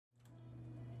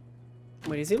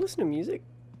Wait, is he listening to music?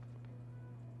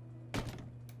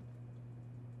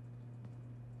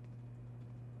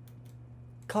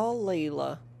 Call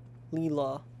Layla.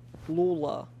 Leela.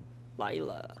 Lula.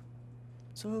 Lila.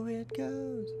 So it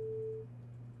goes.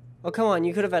 Oh, come on.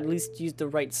 You could have at least used the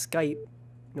right Skype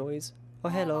noise. Oh,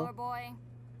 hello. Lower boy.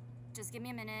 Just give me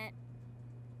a minute.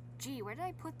 Gee, where did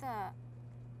I put the...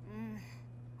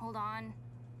 hold on.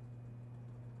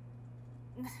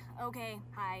 Okay,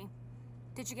 hi.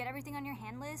 Did you get everything on your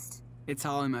hand list? It's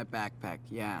all in my backpack,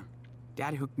 yeah.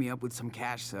 Dad hooked me up with some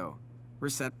cash, so we're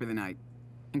set for the night,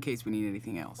 in case we need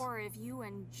anything else. Or if you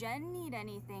and Jen need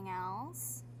anything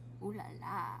else. Ooh la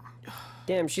la.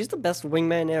 Damn, she's the best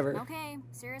wingman ever. Okay,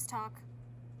 serious talk.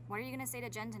 What are you gonna say to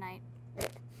Jen tonight?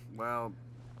 Well,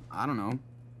 I don't know.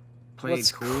 Played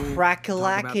What's cool,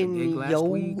 crack-a-lacking,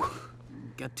 yo?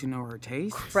 Get to know her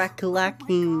taste.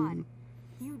 Crack-a-lacking. Oh my God.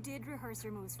 You did rehearse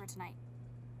your moves for tonight.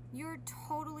 You're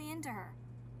totally into her.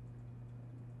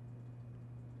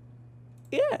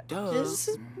 Yeah. Duh. This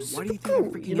is Why do you think cool,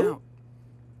 I'm freaking you know? out?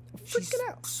 She's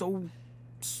so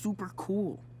super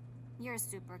cool. You're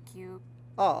super cute.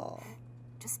 Oh.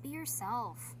 Just be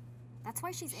yourself. That's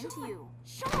why she's into you.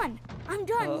 Sean, I'm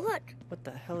done. Look, What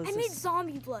the hell is I this? made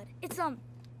zombie blood. It's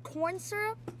corn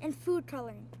syrup and food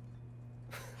coloring.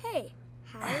 Hey,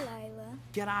 hi, Lila.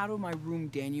 Get out of my room,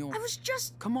 Daniel. I was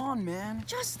just Come on, man.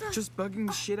 just bugging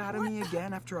the shit out of me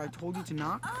again after I told you to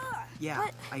knock? Yeah,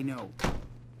 but- I know.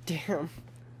 Damn.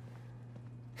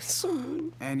 So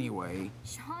mean. Anyway,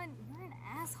 Sean, you're an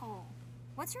asshole.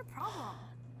 What's your problem?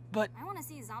 but I want to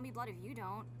see zombie blood if you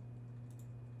don't.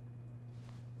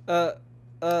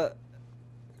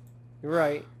 You're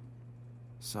right.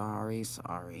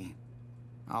 sorry.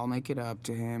 I'll make it up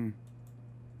to him.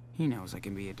 He knows I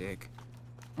can be a dick.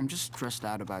 I'm just stressed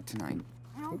out about tonight.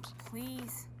 Oh,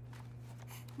 please.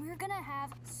 We're gonna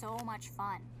have so much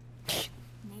fun.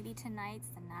 Maybe tonight's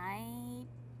the night.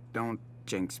 Don't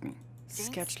jinx me.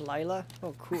 Sketch Lila?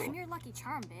 Oh, cool. I'm your lucky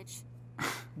charm, bitch.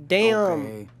 Damn.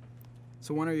 Okay.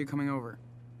 So when are you coming over?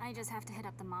 I just have to hit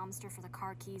up the momster for the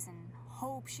car keys and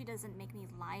hope she doesn't make me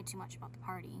lie too much about the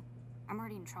party. I'm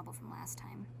already in trouble from last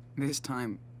time. This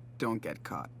time, don't get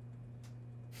caught.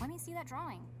 Let me see that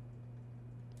drawing.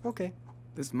 Okay.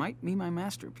 This might be my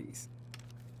masterpiece.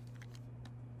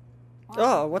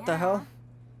 Oh, what the hell?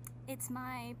 It's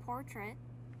my portrait.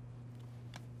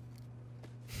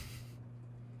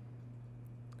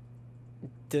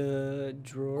 The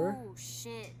drawer? Oh,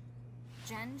 shit.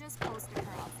 Jen just posted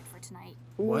her outfit for tonight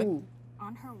What? Ooh.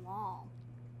 on her wall.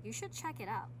 You should check it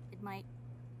out. It might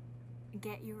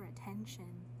get your attention.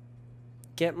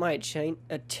 Get my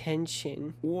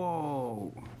attention.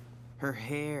 Whoa. Her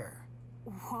hair.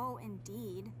 Whoa,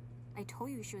 indeed. I told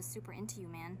you she was super into you,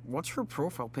 man. What's her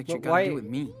profile picture But got why- to do with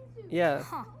me? Yeah.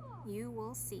 Huh. You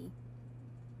will see.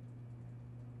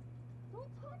 Don't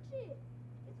touch it.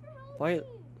 It's for Halloween.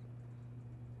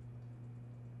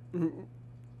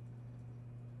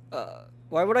 Why?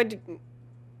 Why would I do?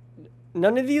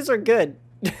 None of these are good.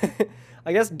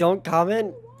 I guess don't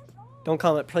comment. Don't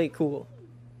comment. Play cool.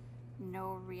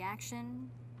 No reaction,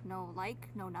 no like,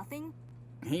 no nothing?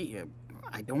 Hey,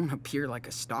 I don't appear like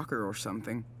a stalker or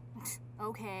something.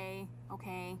 Okay,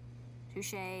 okay.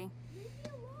 Touche. Leave me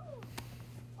alone.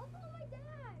 I'll call my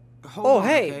dad. Hold Oh, on,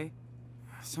 hey. okay?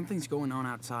 Something's going on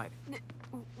outside.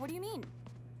 What do you mean?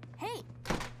 Hey,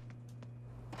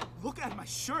 Look at my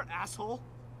shirt, asshole!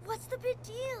 What's the big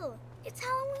deal? It's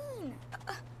Halloween.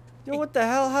 Yo, what the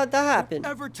hell? How'd that happen?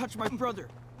 Ever touch my brother?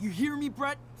 You hear me,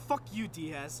 Brett? Fuck you,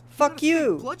 Diaz. Fuck got a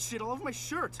you. fake blood shit all over my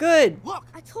shirt. Good. Look.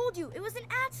 I told you it was an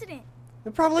accident.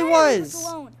 It probably Better leave us was.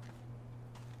 alone.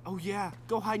 Oh yeah,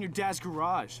 go hide in your dad's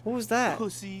garage. What was that?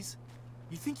 Pussies.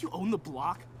 You think you own the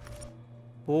block?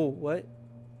 Oh, what?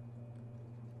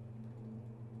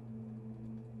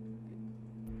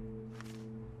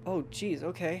 Oh, jeez.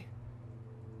 Okay.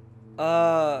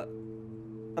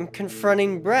 I'm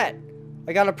confronting Brett.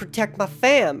 I gotta protect my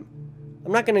fam.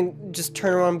 I'm not gonna just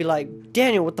turn around and be like,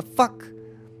 Daniel, what the fuck?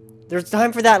 There's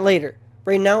time for that later.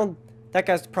 Right now, that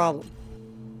guy's the problem.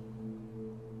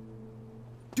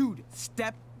 Dude,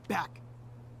 step back.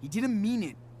 He didn't mean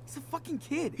it. He's a fucking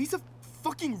kid. He's a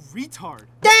fucking retard.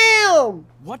 Damn!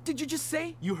 What did you just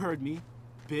say? You heard me,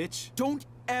 bitch. Don't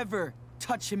ever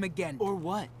touch him again. Or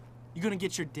what? You gonna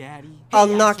get your daddy? I'll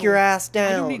Hey, knock your asshole. ass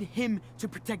I don't down. need him to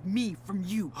protect me from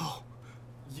you. Oh,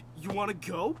 you wanna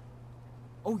go?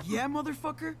 Oh yeah,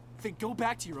 motherfucker? Then go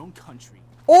back to your own country.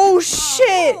 Oh,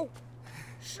 shit! Oh.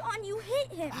 Sean, you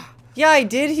hit him. Yeah, I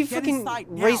did. He Get fucking inside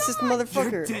now. racist You're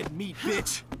motherfucker. dead meat,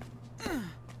 bitch.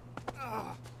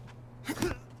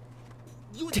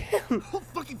 You and Damn. the whole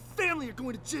fucking family are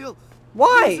going to jail.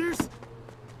 Why? Losers.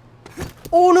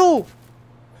 Oh no!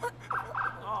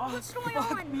 What's going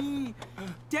Fuck on? me.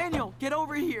 Daniel, get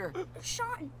over here.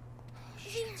 Sean, is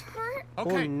he hurt? Oh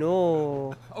Okay,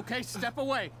 no. okay, step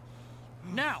away.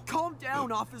 Now, Calm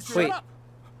down, officer. Wait. shut up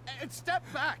and step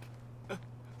back.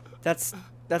 That's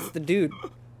the dude.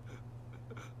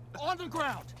 On the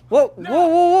ground. Whoa, whoa, whoa,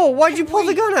 whoa! Why'd you pull the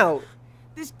Wait. gun out?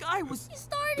 This guy was He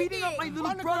started beating up it. my little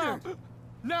On the brother. ground.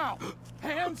 Now,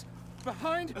 hands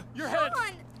behind your head.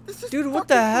 Sean, This is Dude, what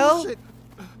fucking the hell? bullshit.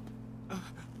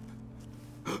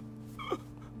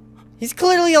 He's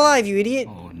clearly alive, you idiot.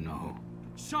 Oh no.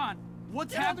 Sean,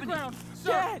 what's Get on the happening? ground,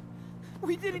 sir. Dad,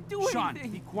 we didn't do Sean,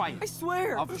 anything. be quiet. I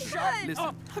swear. Officer, Dad.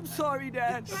 listen. I'm sorry,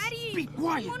 Dad. Daddy, Be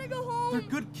quiet. I want to go home. They're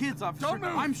good kids, officer. Don't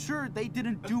move. I'm sure they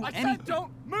didn't do I anything. said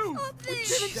don't move. Stop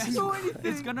this. Didn't do anything.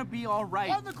 It's gonna be all right.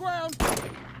 On the ground.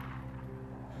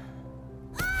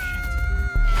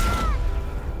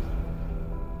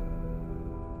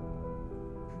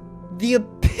 The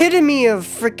epitome of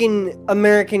freaking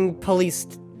American police.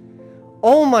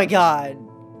 Oh my god.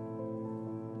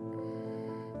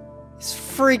 He's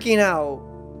freaking out.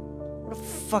 What a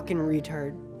fucking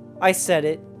retard. I said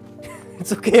it.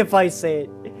 It's okay if I say it.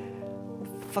 What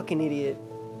a fucking idiot.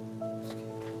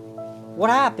 What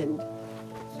happened?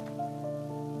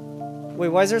 Wait,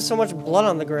 why is there so much blood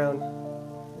on the ground?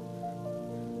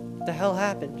 What the hell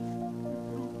happened?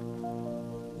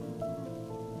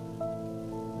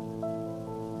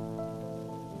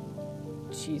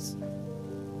 Jeez.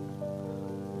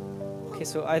 Okay,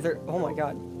 so either, oh my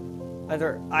god.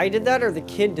 Either I did that or the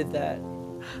kid did that.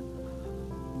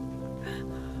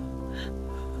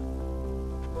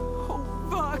 Oh,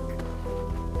 fuck.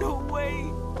 No way.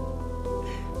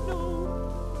 No.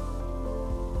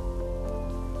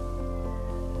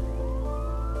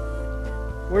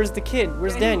 Where's the kid?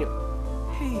 Where's Daniel?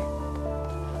 Hey.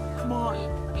 Come on.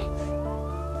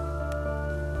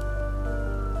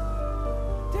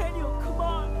 Daniel, come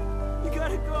on. We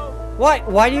gotta go. What?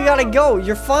 Why do you gotta go?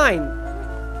 You're fine.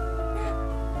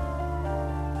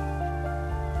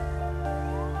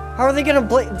 How are they gonna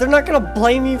blame? They're not gonna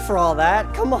blame you for all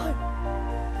that. Come on.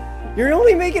 You're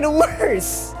only making it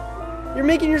worse. You're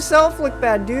making yourself look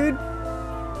bad, dude.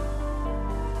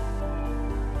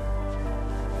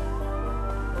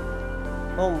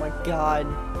 Oh my god.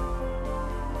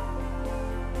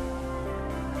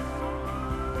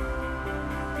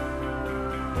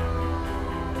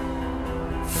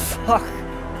 Fuck.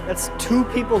 That's 2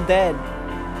 people dead.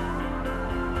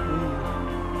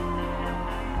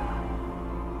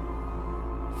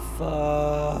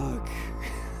 Fuck.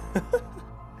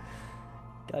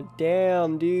 God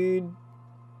damn, dude.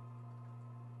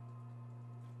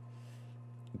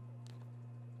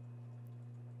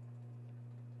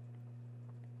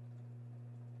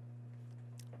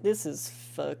 This is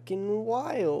fucking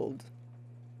wild.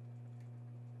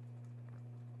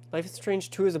 Life is Strange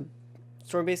 2 is a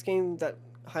story-based game that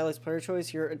highlights player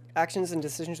choice. Your actions and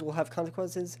decisions will have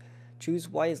consequences. Choose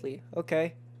wisely.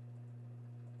 Okay.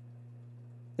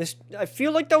 I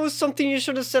feel like that was something you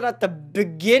should have said at the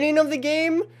beginning of the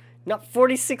game. Not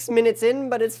 46 minutes in,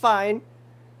 but it's fine.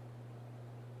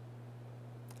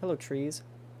 Hello, trees.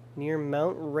 Near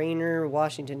Mount Rainier,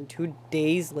 Washington. 2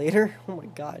 days later? Oh my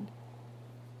god.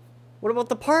 What about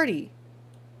the party?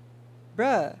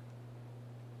 Bruh.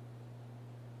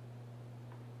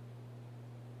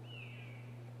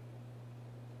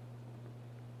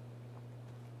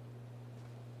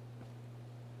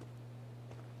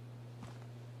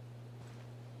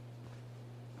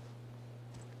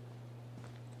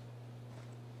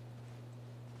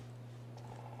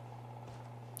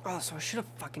 Oh, so I should have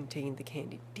fucking taken the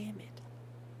candy. Damn it.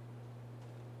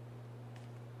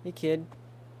 Hey, kid.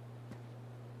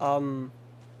 The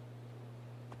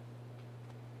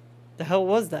hell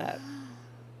was that?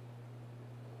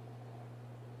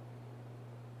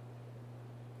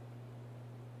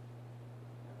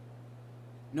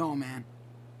 No, man.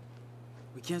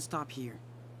 We can't stop here.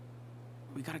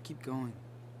 We gotta keep going.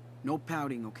 No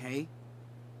pouting, okay?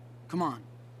 Come on.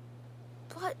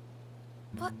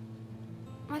 But,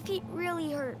 my feet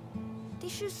really hurt.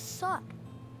 These shoes suck.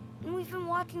 And we've been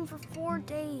walking for 4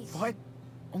 days. What?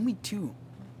 Only 2.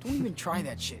 Don't even try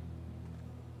that shit.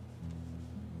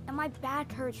 And my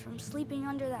back hurts from sleeping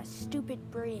under that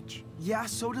stupid bridge. Yeah,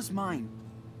 so does mine.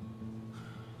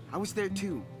 I was there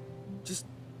too. Just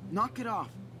knock it off.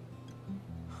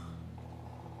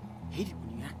 Hate it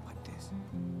when you act like this.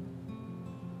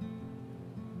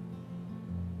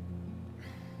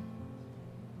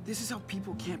 This is how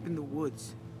people camp in the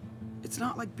woods. It's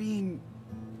not like being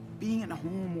at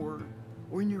home or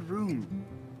in your room.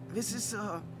 This is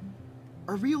a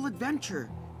real adventure,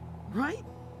 right?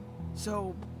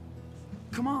 So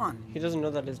Come on. He doesn't know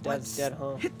that his dad's Let's dead,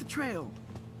 huh? hit the trail.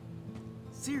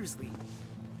 Seriously.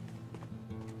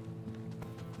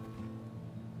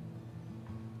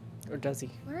 Or does he?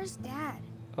 Where's Dad?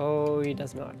 Oh, he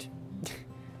does not.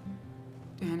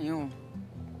 Daniel,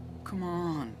 come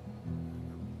on.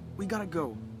 We gotta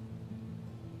go.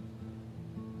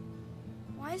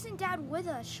 Why isn't Dad with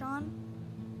us, Sean?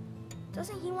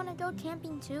 Doesn't he want to go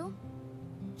camping too?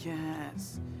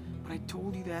 Yes, but I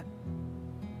told you that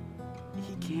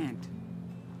he can't.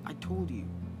 I told you.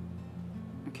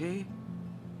 Okay?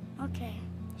 Okay,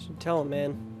 You should tell him,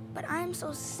 man. but I'm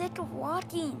so sick of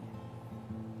walking.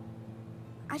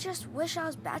 I just wish I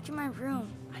was back in my room.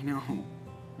 I know.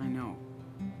 I know.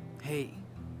 Hey,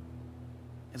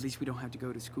 at least we don't have to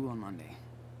go to school on Monday,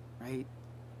 right?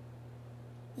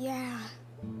 Yeah.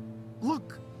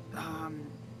 Look,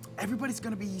 everybody's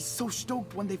gonna be so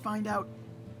stoked when they find out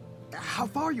how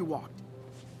far you walked.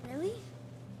 Really?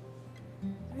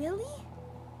 Really?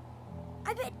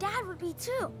 I bet Dad would be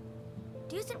too.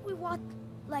 Do you think we walked,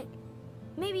 like,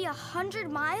 maybe 100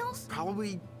 miles?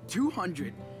 Probably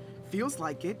 200. Feels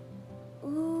like it.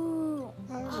 Ooh,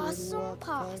 awesome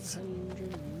puffs.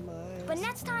 But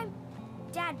next time,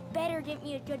 Dad better get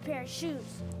me a good pair of shoes,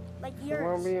 like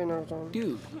yours.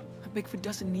 Dude, a Bigfoot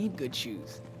doesn't need good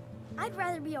shoes. I'd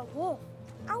rather be a wolf.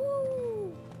 Ow!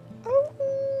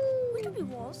 We could be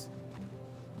wolves.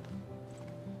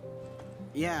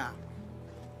 Yeah.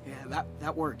 Yeah,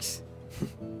 that works.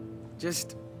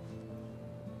 Just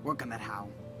work on that how.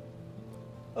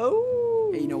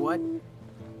 Oh. Hey, you know what?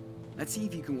 Let's see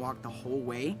if you can walk the whole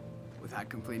way without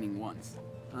complaining once.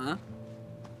 Huh?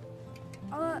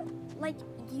 Like,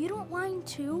 you don't whine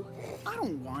too? I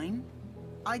don't whine.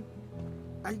 I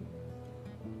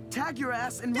tag your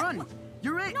ass and run.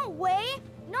 You're it. No way!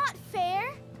 Not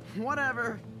fair!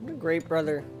 Whatever. Great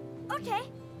brother. Okay,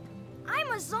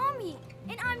 I'm a zombie,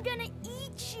 and I'm gonna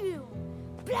eat you!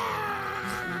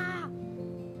 Blah!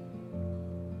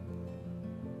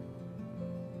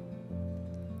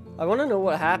 I want to know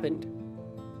what happened.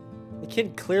 The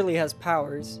kid clearly has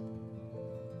powers.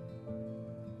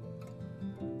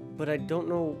 But I don't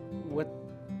know what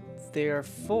they are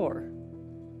for.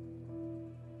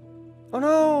 Oh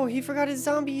no, he forgot his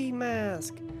zombie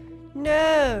mask.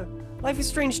 No! Life is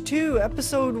Strange 2,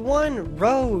 Episode 1,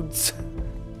 Roads.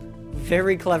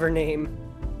 Very clever name.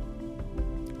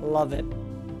 Love it.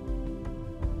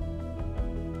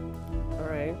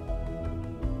 Alright.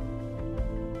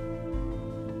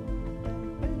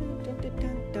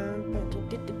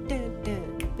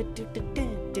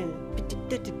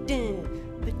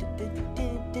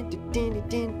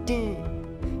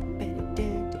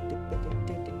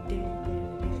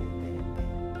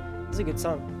 It's a good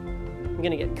song. I'm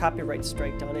gonna get copyright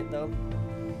striked on it though,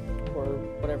 or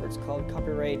whatever it's called,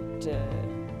 copyright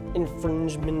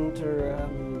infringement, or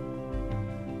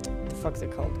what the fuck's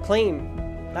it called? Claim.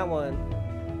 That one.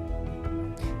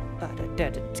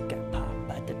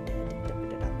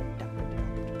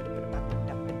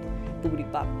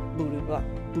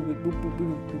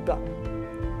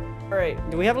 Alright,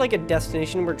 do we have like a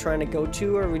destination we're trying to go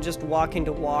to, or are we just walking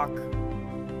to walk?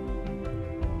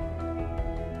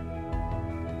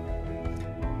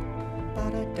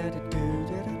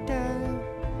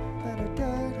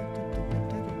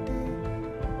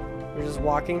 We're just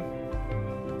walking?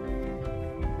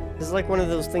 This is like one of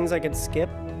those things I could skip.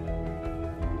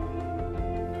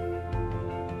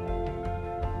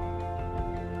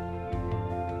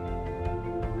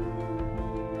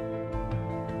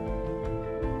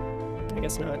 I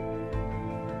guess not.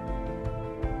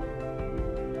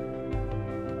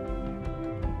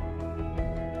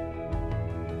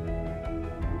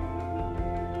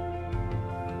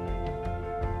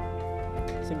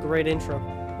 It's a great intro.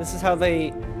 This is how they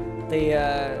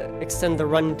extend the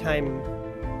runtime.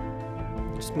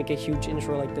 Just make a huge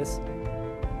intro like this.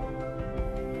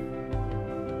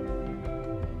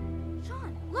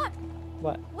 Sean, look!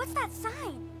 What? What's that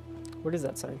sign? What is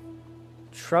that sign?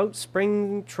 Trout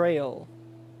Spring Trail.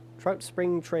 Trout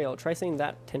Spring Trail. Try saying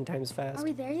that 10 times fast. Are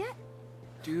we there yet?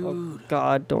 Dude. Oh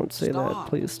God, don't say that. Stop.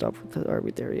 Please stop with the are we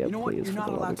there yet? You know what? Please, You're for not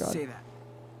the love allowed of to God. say that.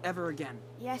 Ever again.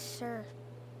 Yes, sir.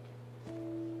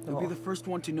 You'll be Oh. the first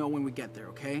one to know when we get there,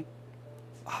 okay?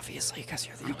 Obviously, because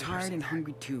you're the I'm only tired person and there.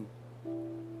 hungry too.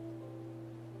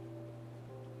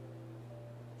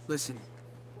 Listen,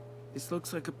 this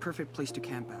looks like a perfect place to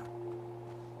camp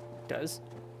out. Does.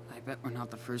 I bet we're not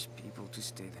the first people to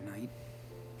stay the night.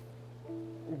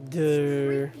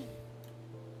 Duh. Creepy.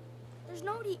 There's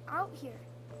nobody out here.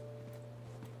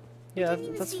 Yeah, Didn't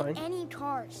even that's see fine. any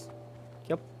cars.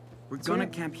 Yep. We're Yeah. gonna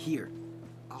camp here.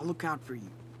 I'll look out for you.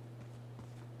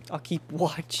 I'll keep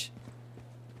watch.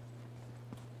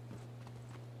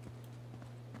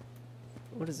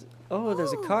 What is it? Oh,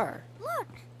 there's a Ooh, car. Look.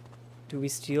 Do we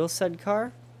steal said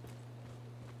car?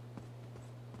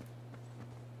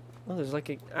 Oh, there's like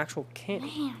an actual can.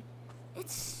 Man,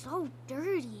 it's so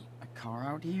dirty. A car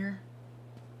out here?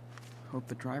 Hope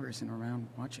the driver isn't around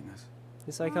watching us.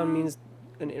 This icon means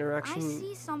an I interaction.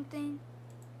 see something.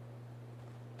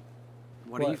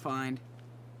 What do What? you find?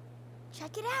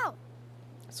 Check it out.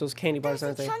 It's those candy bars,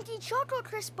 There's aren't a they? chunky Choco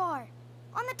Crisp bar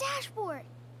on the dashboard.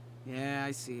 Yeah,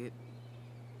 I see it.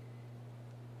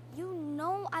 You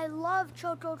know I love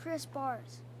Choco Crisp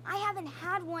bars. I haven't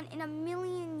had one in a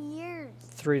million years.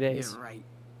 3 days. Yeah, right.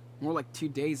 More like 2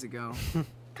 days ago.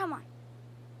 Come on.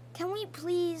 Can we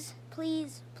please,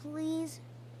 please, please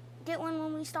get one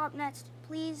when we stop next?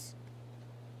 Please?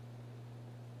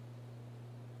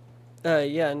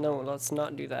 Yeah, no, let's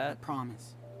not do that.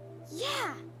 Promise.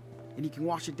 Yeah, And you can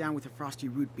wash it down with a frosty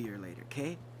root beer later,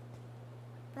 okay?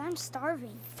 but I'm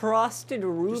starving. Frosted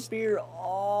root Just beer.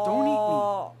 Oh. don't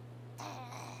eat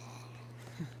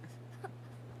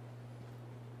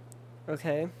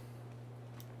Okay.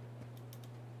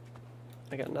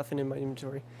 I got nothing in my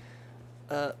inventory.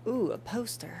 Ooh, a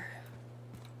poster.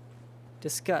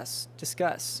 Discuss.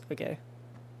 Discuss. Okay.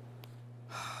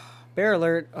 Bear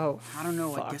alert. Oh, I don't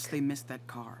know, fuck. I guess they missed that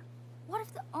car. What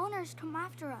if the owners come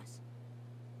after us?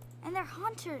 And they're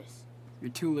hunters.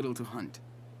 You're too little to hunt.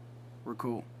 We're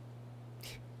cool.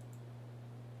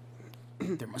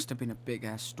 There must have been a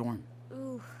big-ass storm.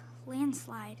 Ooh,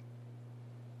 landslide.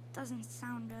 Doesn't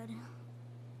sound good.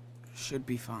 Should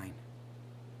be fine.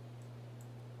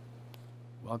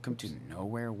 Welcome to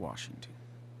Nowhere, Washington.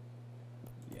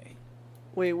 Yay.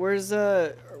 Wait, where's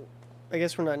I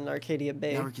guess we're not in Arcadia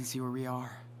Bay. Now we can see where we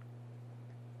are.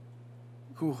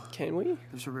 Cool. Can we?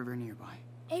 There's a river nearby.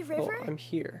 Hey, Oh, River, I'm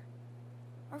here.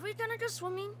 are we gonna go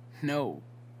swimming? No,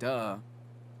 duh.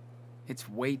 It's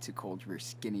way too cold for your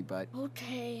skinny butt.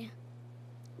 Okay.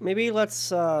 Maybe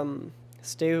let's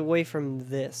stay away from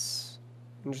this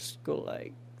and just go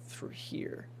like through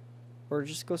here, or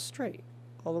just go straight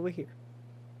all the way here.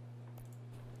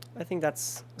 I think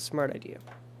that's a smart idea.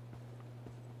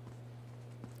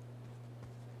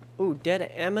 Ooh,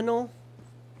 dead aminal.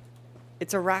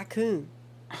 It's a raccoon.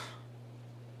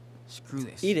 Screw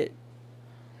this. Eat it.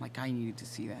 Like I needed to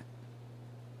see that.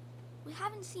 We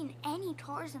haven't seen any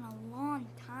cars in a long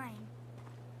time.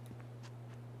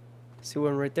 See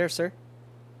one right there, sir.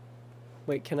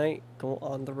 Wait, can I go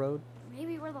on the road?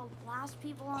 Maybe we're the last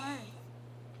people on Earth.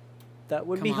 That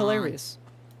would be Come on. hilarious.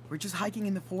 We're just hiking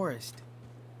in the forest.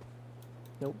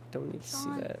 Nope, don't need to see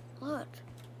Sean, that. Look.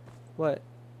 What?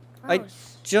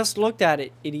 Gross. Just looked at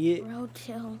it, idiot.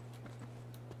 Roadkill.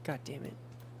 God damn it.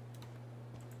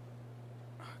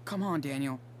 Come on,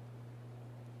 Daniel.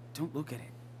 Don't look at it.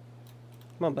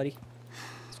 Come on, buddy.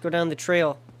 Let's go down the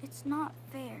trail. It's not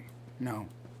fair. No.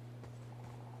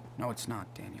 No, it's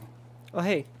not, Daniel. Oh,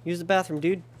 hey, use the bathroom,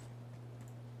 dude.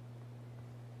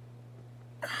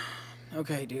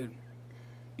 Okay, dude.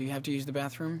 You have to use the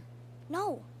bathroom?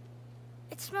 No.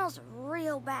 It smells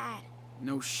real bad.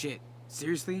 No shit.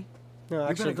 Seriously? No, You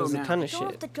actually, better go there's a now. ton of Don't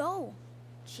have shit. to go.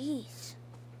 Jeez.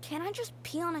 Can I just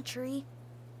pee on a tree?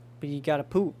 But you gotta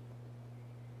poop.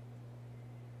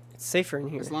 It's safer in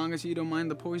here. As long as you don't mind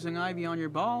the poison ivy on your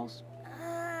balls.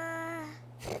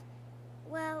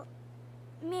 Well,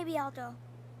 maybe I'll go.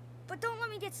 But don't let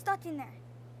me get stuck in there.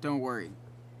 Don't worry.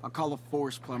 I'll call the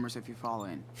forest plumbers if you fall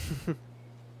in.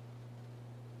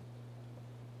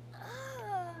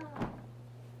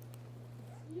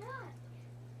 Yuck.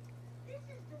 This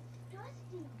is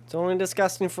disgusting. It's only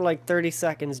disgusting for like 30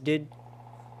 seconds, dude.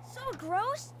 So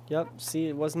gross. Yep, see,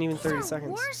 it wasn't even These 30 are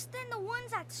seconds. worse than the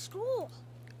ones at school.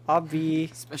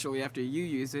 Obvi. Especially after you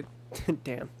use it.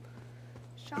 Damn.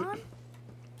 Sean,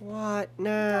 What how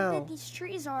now? big these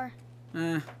trees are.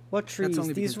 What trees? That's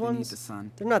only These because they need ones? the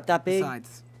sun. They're not that big.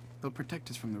 Besides, they'll protect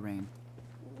us from the rain.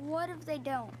 What if they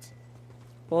don't?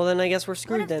 Well, then I guess we're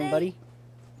screwed if then, they- buddy.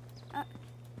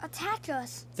 Attack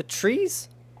us. The trees?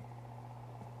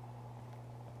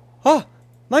 Oh!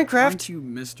 Minecraft! Aren't you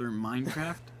Mr.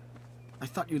 Minecraft? I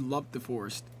thought you loved the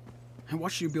forest. I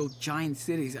watched you build giant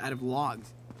cities out of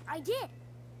logs. I did.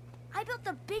 I built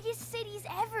the biggest cities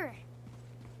ever.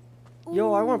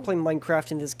 Yo, I want Ooh, to play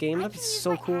Minecraft in this game. I That'd be can use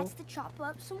so my cool. axe to chop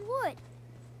up some wood.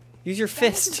 Use your Then we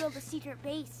fist. can build a secret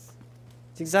base.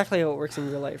 It's exactly how it works in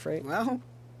real life, right? Well,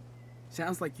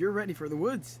 sounds like you're ready for the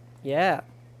woods. Yeah.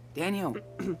 Daniel,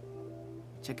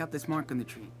 check out this mark on the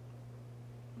tree.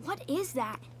 What is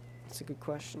that? That's a good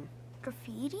question.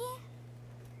 Graffiti?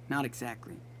 Not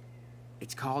exactly.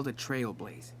 It's called a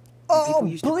trailblaze. And Oh, people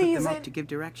used to put them up blazing. to give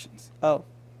directions. Oh.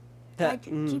 Like That,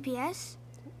 GPS?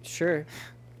 sure.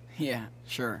 Yeah,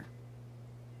 sure.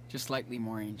 Just slightly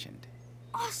more ancient.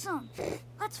 Awesome.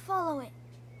 Let's follow it.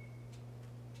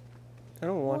 I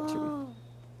don't want to. Whoa.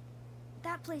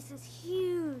 That place is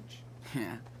huge.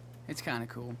 Yeah, it's kind of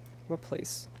cool. What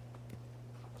place?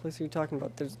 What place are you talking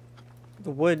about? There's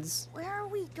the woods. Where are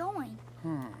we going?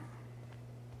 Hmm.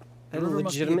 I The river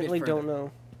must be a bit legitimately don't further.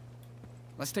 know.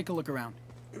 Let's take a look around.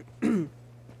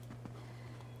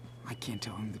 I can't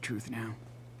tell him the truth now.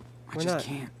 I Why just not?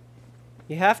 can't.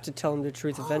 You have to tell him the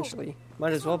truth Whoa, eventually.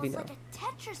 Might It's as well be almost now. like a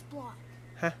Tetris block.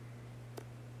 Huh?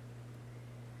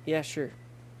 Yeah, sure.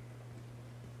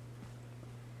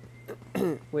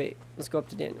 Wait, let's go up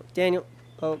to Daniel. Daniel!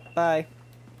 Oh, bye.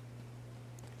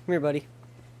 Come here, buddy.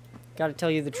 Gotta tell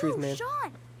you the truth, Ooh, man.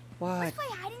 Sean, What? let's play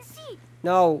hide and seek.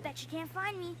 No! Bet you can't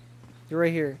find me. You're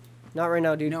right here. Not right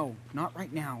now, dude. No, not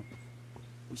right now.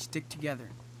 We stick together.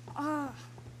 Ugh.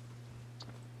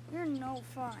 You're no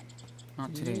fun.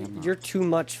 Not today, I'm not. You're too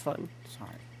much fun.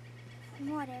 Sorry.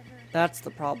 Whatever. That's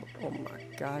the problem. Oh my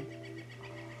god.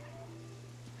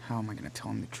 How am I gonna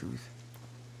tell him the truth?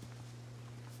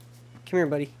 Come here,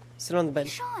 buddy. Sit on the bench.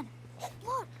 Sean,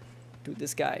 look. Dude,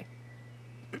 this guy.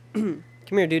 Come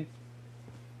here, dude.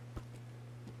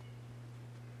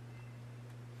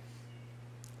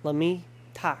 Let me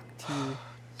talk to you,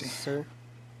 Damn. sir.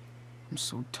 I'm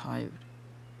so tired.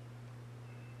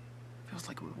 Feels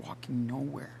like we're walking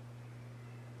nowhere.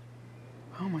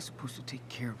 How am I supposed to take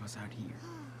care of us out here?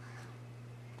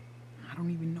 I don't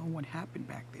even know what happened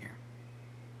back there.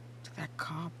 To that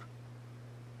cop.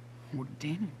 Or to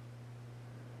Daniel.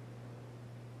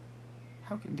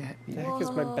 How can that be? The heck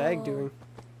is my bag Whoa. doing?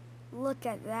 Look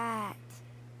at that.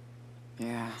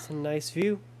 Yeah. It's a nice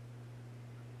view.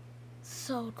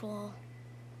 So cool.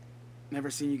 Never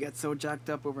seen you get so jacked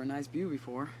up over a nice view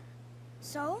before.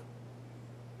 So?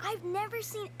 I've never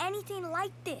seen anything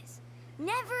like this.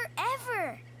 Never,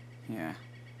 ever. Yeah.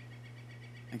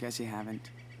 I guess you haven't.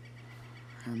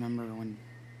 I remember when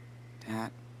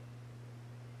Dad...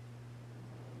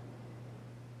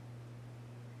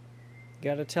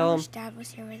 Gotta I tell him. wish Dad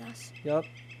was here with us. Yup.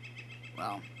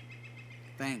 Well,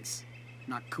 thanks.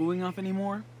 Not cooling off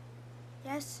anymore?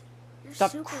 Yes, you're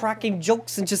Stop super cracking cool.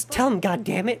 jokes and just tell him,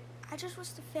 goddammit. I just wish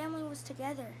the family was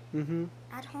together. Mm-hmm.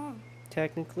 At home.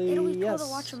 Technically, It'll be yes. cool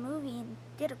to watch a movie and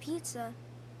get a pizza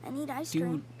and eat ice Dude,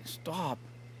 cream. stop.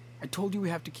 I told you we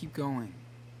have to keep going.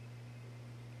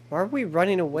 Why are we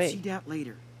running We'll away? see that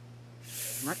later.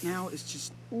 Right now, it's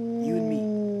just you and me.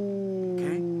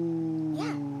 Okay?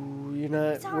 Yeah. You're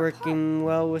not It's our working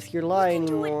well with your We lie can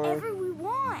do anymore. whatever we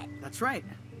want. That's right.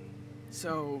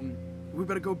 So, we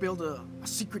better go build a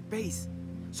secret base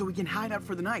so we can hide out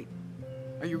for the night.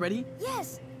 Are you ready?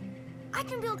 Yes, I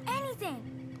can build anything.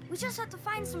 We just have to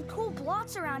find some cool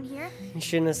blocks around here. You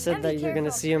shouldn't have said And be that you're gonna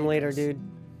careful, see him later, creepers. dude.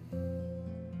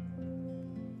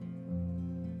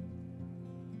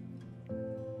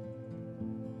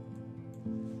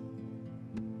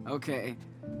 Okay.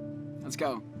 Let's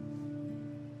go.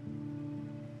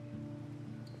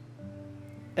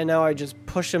 And now I just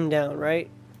push him down, right?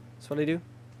 That's what I do.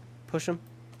 Push him,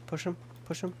 push him,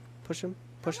 push him, push him,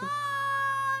 push him.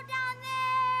 Hello, down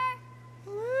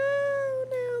there. Hello,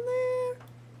 down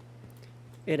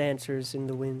there. It answers in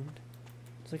the wind.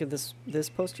 Let's look at this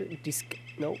poster.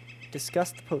 Nope.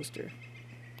 Discuss the poster.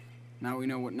 Now we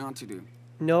know what not to do.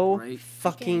 No Right.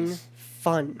 fucking Guess.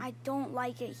 fun. I don't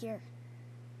like it here.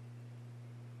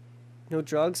 No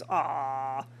drugs?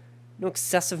 Ah. No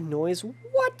excessive noise?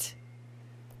 What?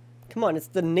 Come on, it's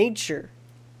the nature.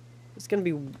 It's gonna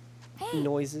be Hey,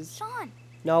 noises. Sean. I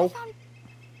No. found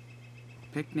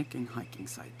Picnic and hiking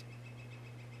site.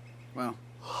 Well,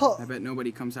 Huh. I bet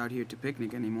nobody comes out here to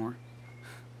picnic anymore.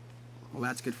 Well,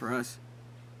 that's good for us.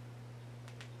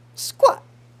 Squat.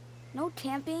 no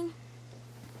camping.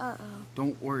 Uh-oh.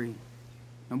 Don't worry.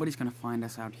 Nobody's gonna find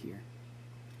us out here.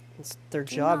 It's their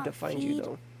Do job not to find you, feed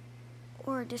though.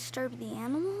 Or disturb the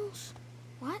animals?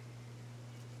 What?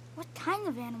 What kind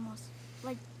of animals?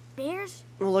 Like bears?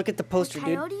 Well, look at the Or poster,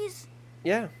 dude. coyotes?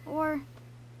 Yeah. Or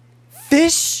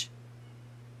Fish.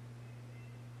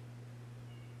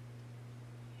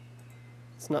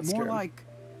 It's not More scary. like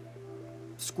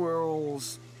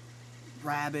squirrels,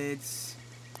 rabbits,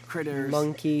 critters.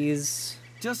 Monkeys.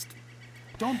 Just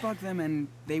don't bug them and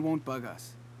they won't bug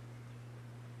us.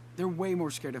 They're way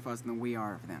more scared of us than we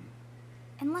are of them.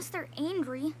 unless they're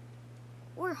angry.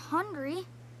 Or hungry.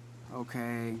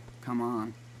 Okay, come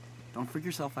on. Don't freak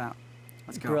yourself out.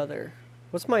 Let's go. Brother.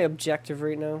 What's my objective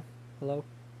right now? Hello?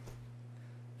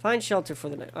 Find shelter for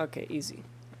the night. Okay, easy.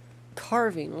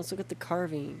 Carving. Let's look at the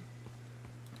carving.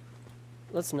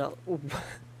 Let's not.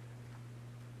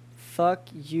 Fuck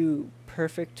you,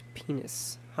 perfect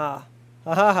penis. Ha.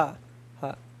 Ha ha ha.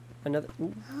 Ha. Another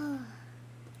ooh,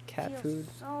 cat Feels food.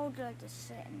 so good to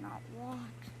sit and not walk.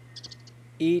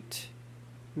 Eat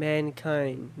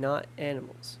mankind, not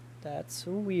animals. That's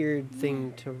a weird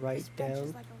thing to This write bench is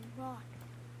down. like a rock.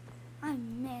 I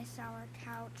miss our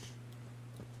couch.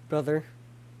 Brother,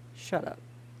 shut up.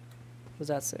 What does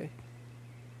that say?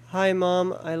 Hi,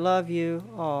 Mom. I love you.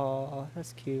 Aw,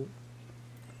 that's cute.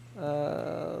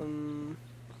 Can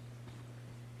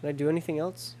I do anything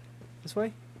else? This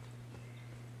way?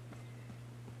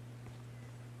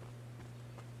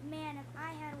 Man, if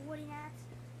I had a wooden axe,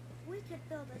 we could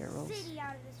build a Arrows. city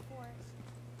out of this forest.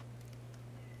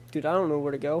 Dude, I don't know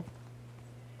where to go.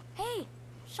 Hey,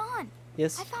 Sean,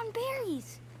 Yes? I found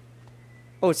berries.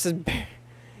 Oh, it says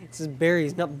it says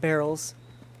berries, not barrels.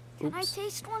 Can I Oops.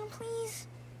 taste one, please?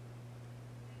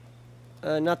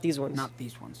 Not these ones. Not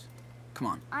these ones. Come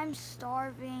on. I'm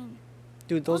starving.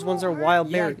 Dude, those ones are won't wild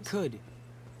Yeah, berries. it could.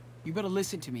 You better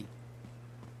listen to me.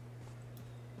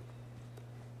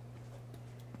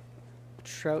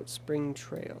 Trout Spring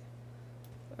Trail.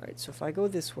 Alright, so if I go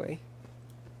this way,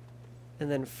 and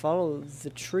then follow the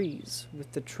trees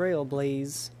with the trail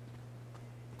blaze,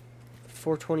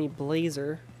 420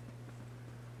 blazer,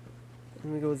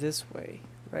 and we go this way,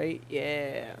 right?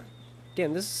 Yeah.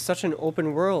 Damn, this is such an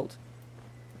open world.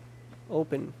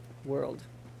 Open world.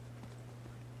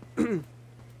 What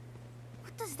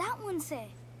does that one say?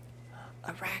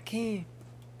 A raccoon.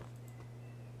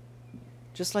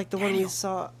 Just like the one we Daniel,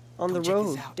 saw on the come check this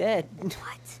road, out. dead.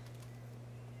 What?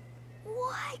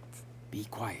 What? Be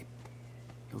quiet.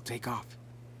 He'll take off.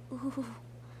 Ooh,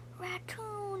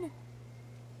 raccoon.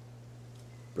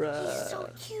 Bruh. He's so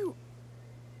cute.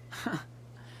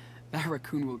 That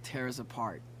raccoon will tear us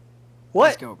apart. What?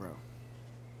 Let's go, bro.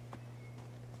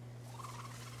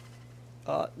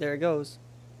 There it goes.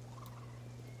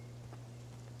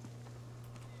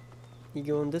 You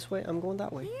going this way? I'm going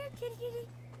that way. Here, kitty, kitty.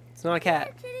 It's not a cat.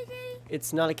 Here, kitty, kitty.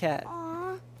 It's not a cat.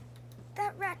 Aw,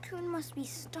 that raccoon must be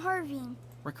starving.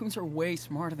 Raccoons are way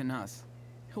smarter than us.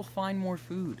 He'll find more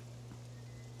food.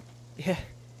 Yeah.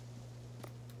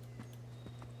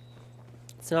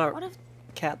 It's not What a if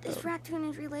cat this though. raccoon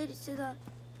is related to the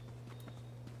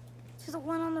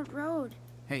one on the road?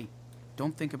 Hey,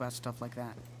 don't think about stuff like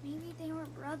that. Maybe they were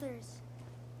brothers,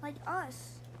 like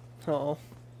us. Oh,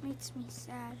 Makes me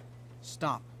sad.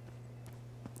 Stop.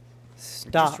 They're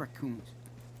stop. just raccoons.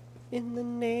 In the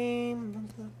name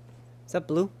of the... Is that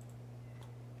blue?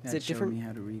 Is Dad it showed different? me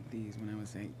how to read these when I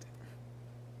was 8.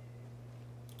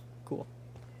 Cool.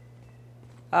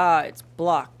 Ah, it's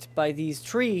blocked by these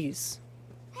trees.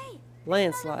 Hey,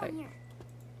 Landslide. another one here.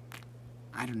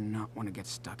 I do not want to get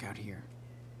stuck out here.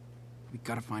 We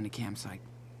gotta find a campsite.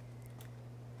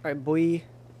 Alright, boy.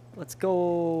 Let's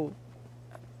go.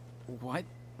 What?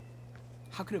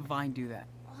 How could a vine do that?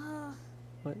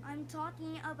 What? I'm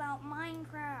talking about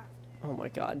Minecraft. Oh my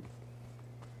god.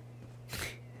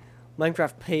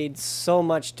 Minecraft paid so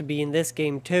much to be in this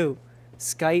game too.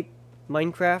 Skype,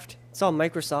 Minecraft, it's all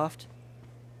Microsoft,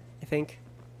 I think.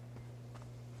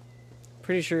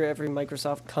 Pretty sure every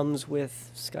Microsoft comes with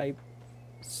Skype.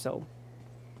 So.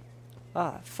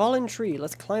 Ah, fallen tree.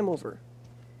 Let's climb over.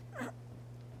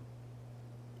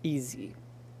 Easy.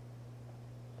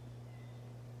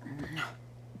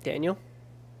 Daniel?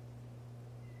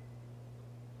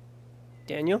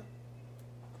 Daniel?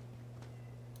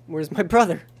 Where's my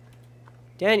brother?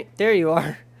 Daniel, there you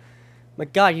are. My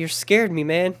god, you scared me,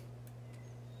 man.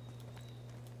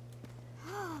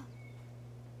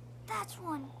 That's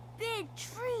one big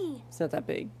tree. It's not that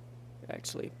big,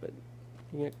 actually, but...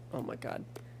 oh my god.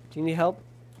 Do you need help?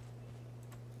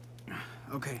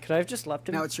 Okay. Could I have just left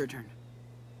him? Now it's your turn.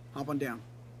 Hop on down.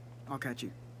 I'll catch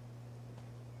you.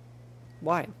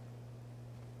 Why?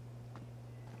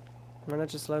 Why not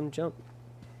just let him jump?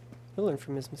 He'll learn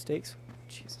from his mistakes.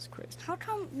 Jesus Christ. How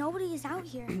come nobody is out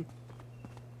here?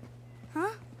 Huh?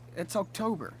 It's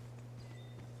October.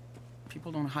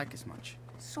 People don't hike as much.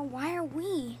 So why are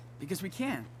we? Because we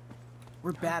can.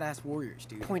 We're badass warriors,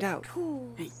 dude. Point out.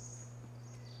 Cool. Hey,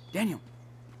 Daniel.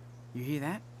 You hear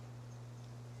that?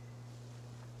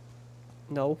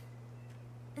 No.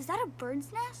 Is that a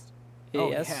bird's nest? Oh,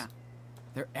 Yes. yeah.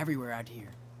 They're everywhere out here.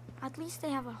 At least they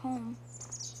have a home.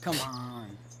 Come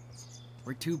on.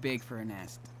 We're too big for a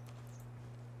nest.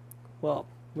 Well,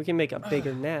 we can make a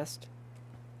bigger nest.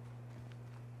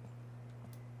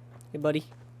 Hey, buddy. Do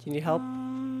you need help?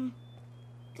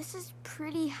 This is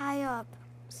pretty high up.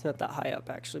 It's not that high up,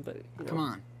 actually, but... you know. Come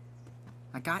on.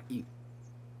 I got you.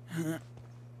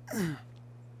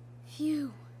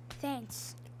 Phew.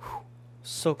 Thanks.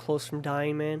 So close from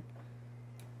dying, man.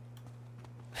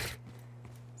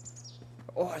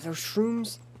 Oh, are those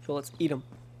shrooms? So let's eat them.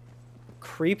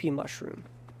 creepy mushroom.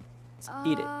 Let's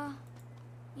eat it.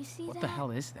 You see What that? the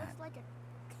hell is that? Looks like a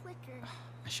clicker.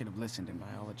 I should have listened in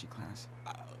biology class.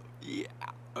 Yeah.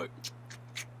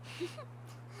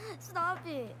 Stop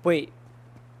it. Wait.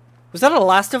 Was that a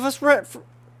Last of Us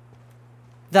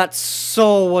That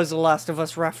so was a Last of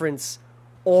Us reference.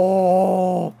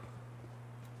 Oh.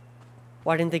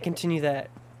 Why didn't they continue that?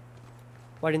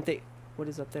 Why didn't they... What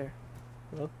is up there?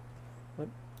 Hello? What?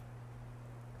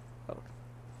 Oh.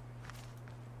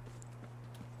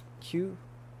 Q.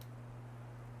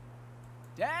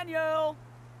 Daniel!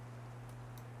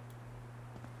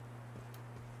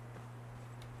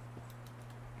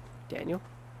 Daniel?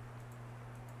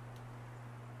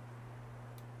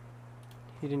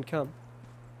 He didn't come.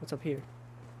 What's up here?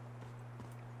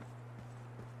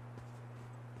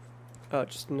 Oh,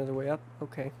 just another way up?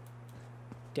 Okay.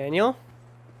 Daniel?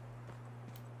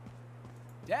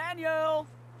 Daniel!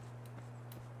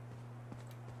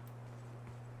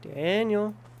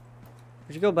 Daniel?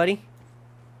 Where'd you go, buddy?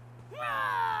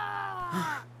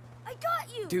 I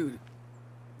got you. Dude,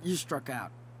 you struck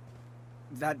out.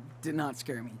 That did not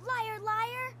scare me. Liar,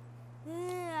 liar.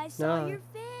 I saw No. your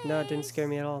face. No, it didn't scare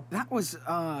me at all. That was,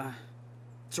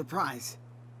 surprise.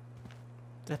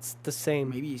 That's the same.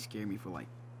 Maybe you scared me for like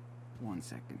 1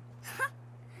 second.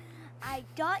 I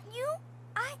got you.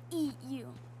 I eat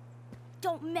you.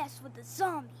 Don't mess with the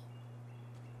zombie.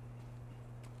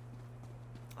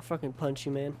 I'll fucking punch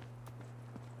you, man.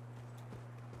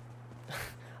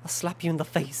 I'll slap you in the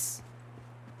face.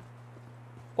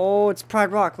 Oh, it's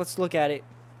Pride Rock. Let's look at it.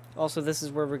 Also, this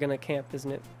is where we're gonna camp,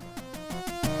 isn't it?